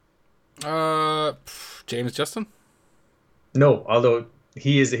is? James Justin. No, although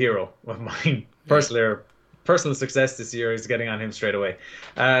he is a hero of mine. Yeah. Personal success this year is getting on him straight away.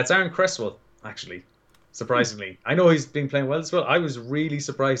 It's Aaron Cresswell, actually. Surprisingly, I know he's been playing well as well. I was really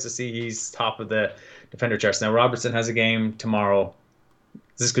surprised to see he's top of the defender charts. Now Robertson has a game tomorrow.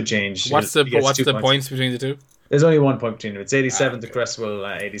 This could change. What's He gets what's 2 the points. points between the two? There's only 1 point between them. It's 87 to Okay. Cresswell,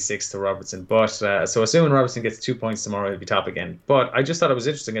 86 to Robertson. But so assuming Robertson gets 2 points tomorrow, he'll be top again. But I just thought it was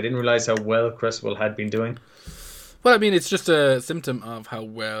interesting. I didn't realize how well Cresswell had been doing. Well, I mean, it's just a symptom of how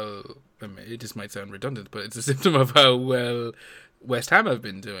well. I mean, it just might sound redundant, but it's a symptom of how well West Ham have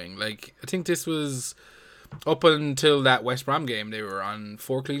been doing. Like, I think this was up until that West Brom game, they were on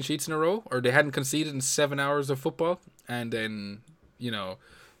 4 clean sheets in a row, or they hadn't conceded in 7 hours of football, and then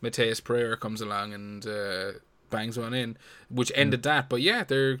Mateus Pereira comes along and bangs one in, which ended that. But yeah,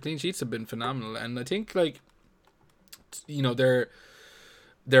 their clean sheets have been phenomenal, and I think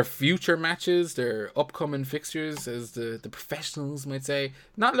their future matches, their upcoming fixtures, as the professionals might say,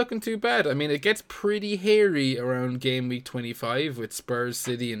 not looking too bad. I mean, it gets pretty hairy around game week 25 with Spurs,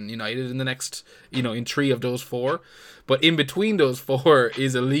 City, and United in the next, in 3 of those 4. But in between those 4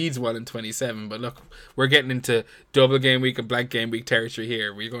 is a Leeds one in 27. But look, we're getting into double game week and blank game week territory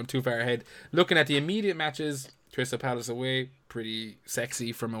here. We're going too far ahead. Looking at the immediate matches, Crystal Palace away, pretty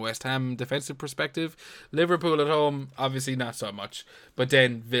sexy from a West Ham defensive perspective. Liverpool at home, obviously not so much. But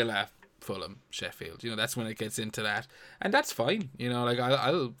then Villa, Fulham, Sheffield. That's when it gets into that, and that's fine.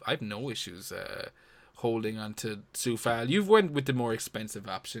 I've no issues holding on to Soufal. You've went with the more expensive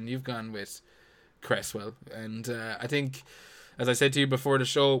option. You've gone with Cresswell, and I think, as I said to you before the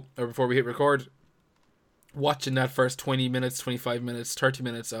show or before we hit record, watching that first 20 minutes, 25 minutes, 30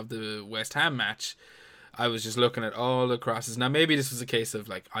 minutes of the West Ham match, I was just looking at all the crosses. Now, maybe this was a case of,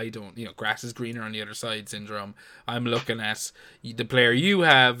 grass is greener on the other side syndrome. I'm looking at the player you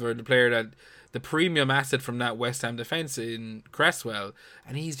have, or the premium asset from that West Ham defence in Cresswell,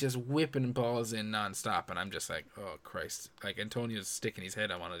 and he's just whipping balls in non-stop, and I'm just like, oh, Christ. Like, Antonio's sticking his head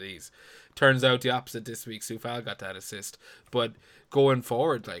on one of these. Turns out the opposite this week. Soufal got that assist. But going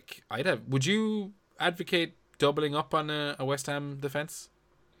forward, would you advocate doubling up on a West Ham defence?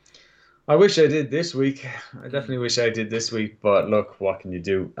 I wish I did this week. I definitely wish I did this week, but look, what can you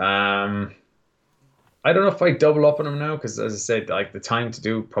do? I don't know if I double up on him now because, as I said, the time to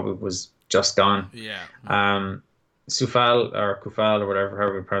do probably was just gone. Yeah. Soufal or Kufal or whatever,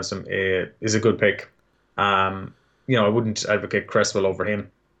 however you pronounce him, is a good pick. I wouldn't advocate Cresswell over him.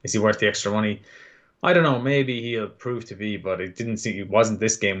 Is he worth the extra money? I don't know. Maybe he'll prove to be, but it wasn't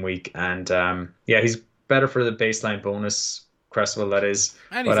this game week. And he's better for the baseline bonus. Cresswell, that is.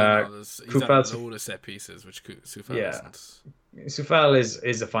 And but he's on a load of set pieces, which Soufal isn't. Soufal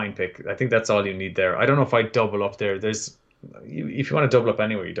is a fine pick. I think that's all you need there. I don't know if I double up there. If you want to double up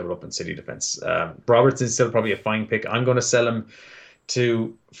anywhere, you double up in City defense. Robertson's still probably a fine pick. I'm going to sell him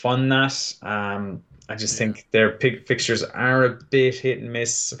to fund that. I just think their fixtures are a bit hit and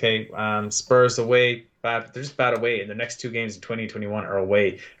miss. Okay, Spurs away, bad. They're just bad away. And the next 2 games in 2021 are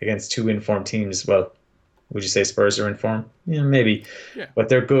away against 2 informed teams. Well, Would you say Spurs are in form? Yeah, maybe, Yeah. but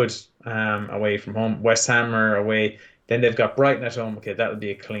they're good away from home. West Ham are away. Then they've got Brighton at home. Okay, that would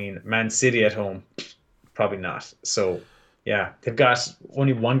be a clean. Man City at home, probably not. So yeah, they've got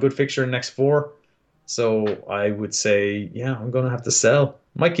only one good fixture in the next four. So I would say, yeah, I'm gonna have to sell.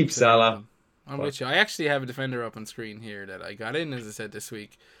 Might keep Salah, Same. I'm but with you. I actually have a defender up on screen here that I got in, as I said, this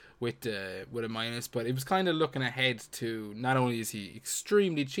week with a minus, but it was kind of looking ahead to, not only is he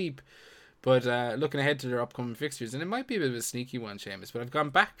extremely cheap, but looking ahead to their upcoming fixtures, and it might be a bit of a sneaky one, Seamus. But I've gone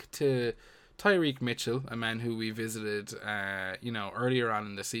back to Tyreek Mitchell, a man who we visited, earlier on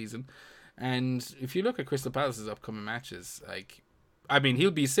in the season. And if you look at Crystal Palace's upcoming matches, like, I mean,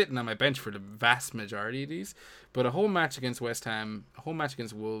 he'll be sitting on my bench for the vast majority of these. But a home match against West Ham, a home match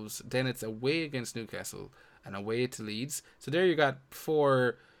against Wolves, then it's away against Newcastle and away to Leeds. So there you got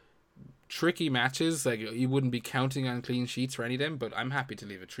four tricky matches. Like, you wouldn't be counting on clean sheets for any of them, but I'm happy to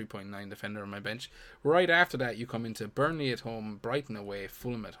leave a 3.9 defender on my bench. Right after that, you come into Burnley at home, Brighton away,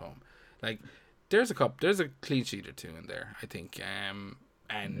 Fulham at home. Like, there's a clean sheet or two in there, I think.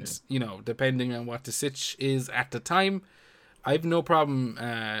 And depending on what the sitch is at the time, I've no problem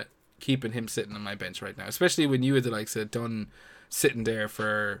keeping him sitting on my bench right now, especially when you had the likes of Dunn sitting there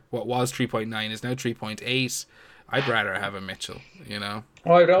for what was 3.9 is now 3.8. I'd rather have a Mitchell,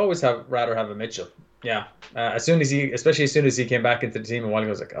 oh, I'd always have rather have a Mitchell. Yeah, especially as soon as he came back into the team a while ago,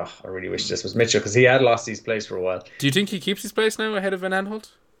 I was like, oh, I really wish this was Mitchell because he had lost his place for a while. Do you think he keeps his place now ahead of Van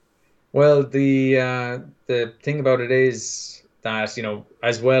Aanholt? Well, the thing about it is that,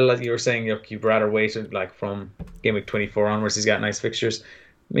 as well as you were saying, you'd rather wait like from game week 24 onwards. He's got nice fixtures.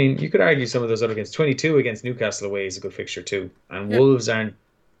 I mean, you could argue some of those other games. 22 against Newcastle away is a good fixture too, and Yeah. Wolves aren't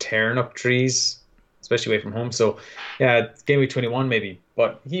tearing up trees, especially away from home. So, yeah, game week 21 maybe,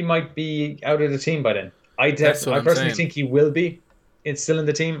 but he might be out of the team by then. That's what I I'm personally saying. think he will be. It's still in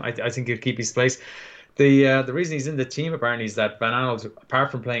the team. I think he'll keep his place. The reason he's in the team apparently is that Van Aanholt,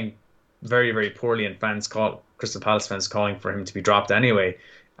 apart from playing very, very poorly, and Crystal Palace fans calling for him to be dropped anyway,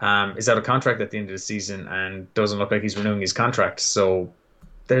 is out of contract at the end of the season and doesn't look like he's renewing his contract. So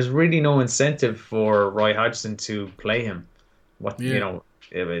there's really no incentive for Roy Hodgson to play him. Yeah.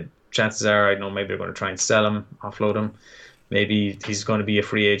 Chances are, I know maybe they're going to try and sell him, offload him. Maybe he's going to be a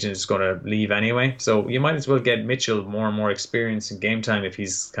free agent, is going to leave anyway. So you might as well get Mitchell more and more experience in game time if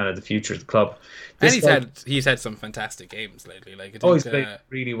he's kind of the future of the club. And This guy, he's had some fantastic games lately. Like, I he's think played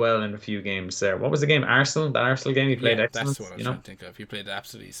really well in a few games there. What was the game? Arsenal? That Arsenal game he played yeah, excellent. that's what I was trying to think of. He played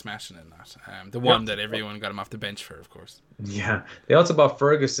absolutely smashing in that. The one that everyone got him off the bench for, of course. Yeah, they also bought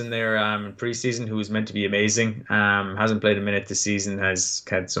Ferguson there in preseason, who was meant to be amazing. Hasn't played a minute this season, has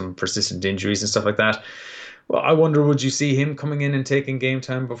had some persistent injuries and stuff like that. Well, I wonder, would you see him coming in and taking game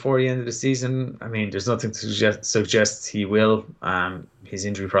time before the end of the season? I mean, there's nothing to suggest he will. His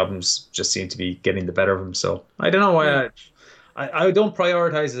injury problems just seem to be getting the better of him. So I don't know Yeah. why I don't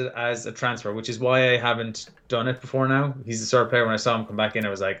prioritize it as a transfer, which is why I haven't done it before now. He's the sort of player when I saw him come back in, I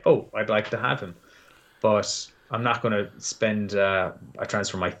was like, oh, I'd like to have him. But I'm not going to spend a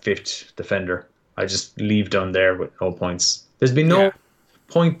transfer my fifth defender. I just leave Dunn there with no points. There's been Yeah. no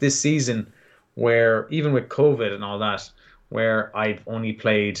point this season where, even with COVID and all that, where I've only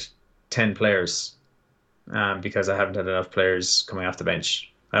played 10 players because I haven't had enough players coming off the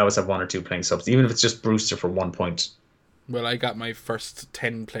bench. I always have one or two playing subs, even if it's just Brewster for 1 point. Well, I got my first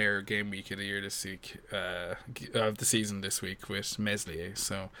 10-player game week of the year this week, of the season this week with Meslier.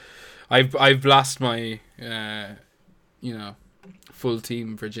 So I've lost my, full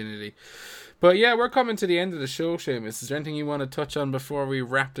team virginity. But yeah, we're coming to the end of the show, Seamus. Is there anything you want to touch on before we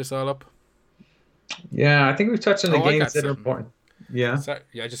wrap this all up? Yeah, I think we've touched on the Oh, I got games that are something. important. Yeah. Sorry,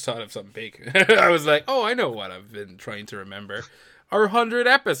 yeah, I just thought of something big. I was like, oh, I know what I've been trying to remember. Our 100th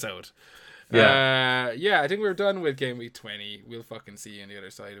episode. I think we're done with game week 20. We'll fucking see you on the other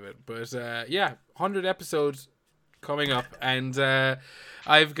side of it. But 100 episodes coming up, and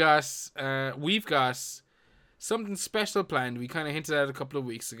we've got something special planned. We kind of hinted at it a couple of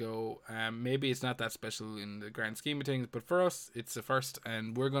weeks ago. Maybe it's not that special in the grand scheme of things, but for us, it's the first,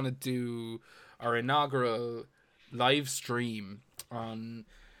 and we're gonna do our inaugural live stream on.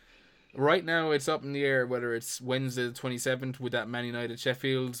 Right now, it's up in the air whether it's Wednesday the 27th with that Man United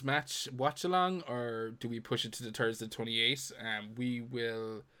Sheffield's match watch along, or do we push it to the Thursday 28th? We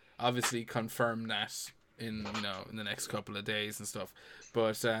will obviously confirm that in the next couple of days and stuff.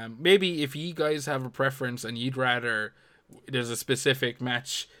 But maybe if you guys have a preference and you'd rather there's a specific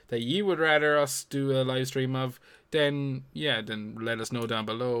match that you would rather us do a live stream of, then let us know down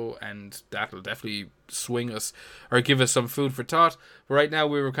below, and that'll definitely swing us or give us some food for thought. But right now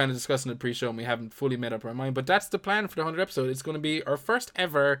we were kind of discussing the pre-show and we haven't fully made up our mind, but that's the plan for the 100th episode. It's going to be our first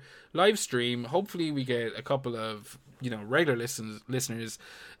ever live stream. Hopefully we get a couple of regular listeners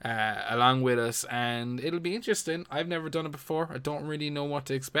along with us, and it'll be interesting. I've never done it before. I don't really know what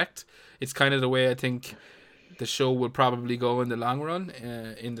to expect. It's kind of the way I think the show will probably go in the long run,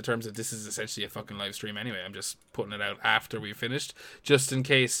 in the terms of this is essentially a fucking live stream anyway. I'm just putting it out after we finished, just in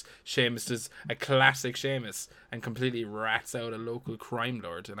case Seamus does a classic Seamus and completely rats out a local crime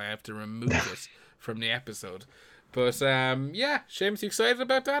lord and I have to remove it from the episode. But Seamus, you excited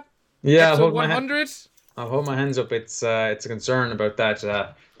about that? Yeah, episode 100. I'll hold my hands up. It's a concern about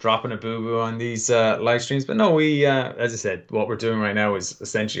that dropping a boo-boo on these live streams. But no, we, as I said, what we're doing right now is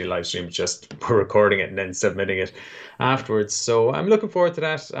essentially a live stream. Just we're recording it and then submitting it afterwards. So I'm looking forward to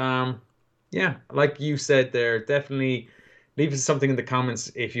that. Like you said there, definitely leave us something in the comments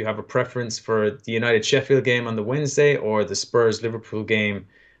if you have a preference for the United Sheffield game on the Wednesday or the Spurs Liverpool game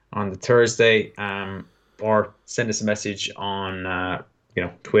on the Thursday, or send us a message on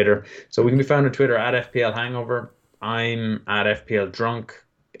Twitter. So we can be found on Twitter at FPL Hangover. I'm at FPL Drunk,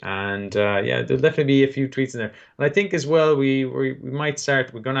 and there'll definitely be a few tweets in there. And I think as well we might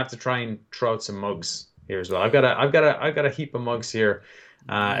start. We're gonna have to try and throw out some mugs here as well. I've got a heap of mugs here,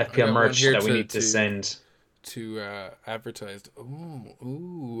 FPL merch that we need to send to advertised.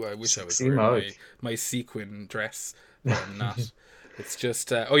 Ooh! I wish I was wearing wearing my sequin dress, but I'm not. It's just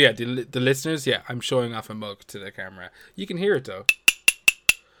the listeners. Yeah, I'm showing off a mug to the camera. You can hear it though.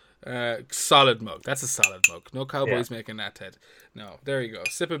 Solid mug. That's a solid mug. No cowboys making that, Ted. No, there you go.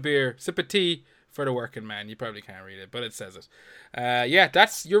 Sip of beer, sip of tea for the working man. You probably can't read it, but it says it.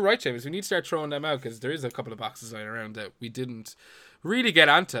 You're right, James. We need to start throwing them out because there is a couple of boxes lying around that we didn't really get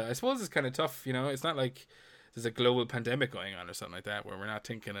onto. I suppose it's kind of tough. It's not like there's a global pandemic going on or something like that where we're not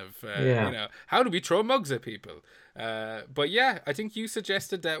thinking of how do we throw mugs at people. But yeah, I think you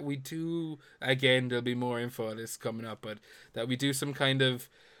suggested that we do, again, there'll be more info on this coming up, but that we do some kind of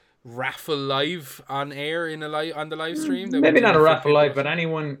raffle live on air on the live stream. Maybe not a raffle live, but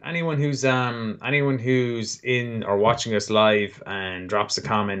anyone who's in or watching us live and drops a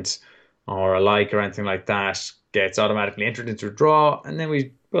comment or a like or anything like that gets automatically entered into a draw, and then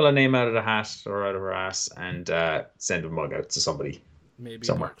we pull a name out of the hat or out of our ass and send a mug out to somebody maybe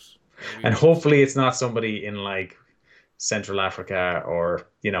somewhere. And hopefully it's not somebody in like Central Africa or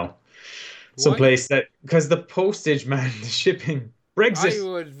someplace that, because the postage, man, the shipping,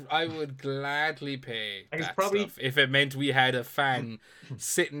 Brexit. I would gladly pay that stuff if it meant we had a fan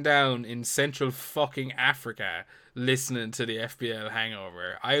sitting down in Central fucking Africa listening to the FPL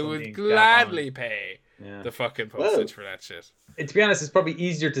Hangover. I would gladly pay the fucking postage for that shit. To be honest, it's probably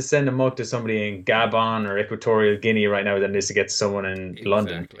easier to send a mug to somebody in Gabon or Equatorial Guinea right now than it is to get to someone in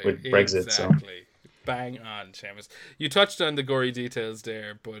London with Brexit. Exactly. So. Bang on, Seamus. You touched on the gory details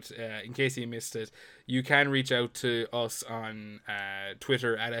there, but in case you missed it, you can reach out to us on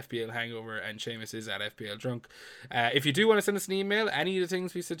Twitter at FPL Hangover, and Seamus is at FPL Drunk. If you do want to send us an email, any of the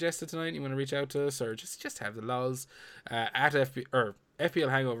things we suggested tonight, you want to reach out to us, or just have the lols at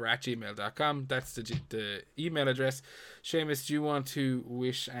FPLhangover@gmail.com. That's the email address. Seamus, do you want to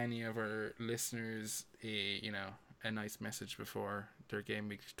wish any of our listeners a nice message before their game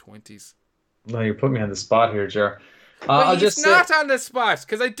week 20s? No, you're putting me on the spot here, Jar. I'll just not on the spot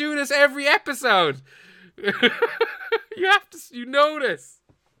because I do this every episode. You have to, this.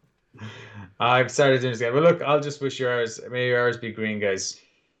 I've started doing this again, but look, I'll just wish yours. May your hours be green, guys.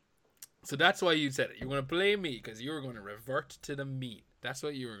 So that's why you said it. You're going to blame me because you were going to revert to the meat. That's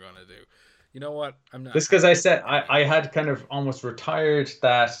what you were going to do. You know what? I'm not. Just because I said I had kind of almost retired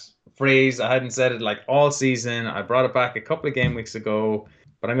that phrase. I hadn't said it like all season. I brought it back a couple of game weeks ago.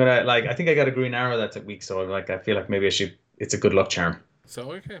 But I'm gonna I think I got a green arrow that's a week, so I feel like maybe I should. It's a good luck charm.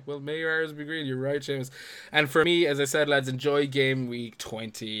 So okay, well, may your arrows be green. You're right, James. And for me, as I said, lads, enjoy game week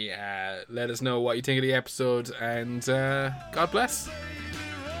 20. Let us know what you think of the episode, and God bless.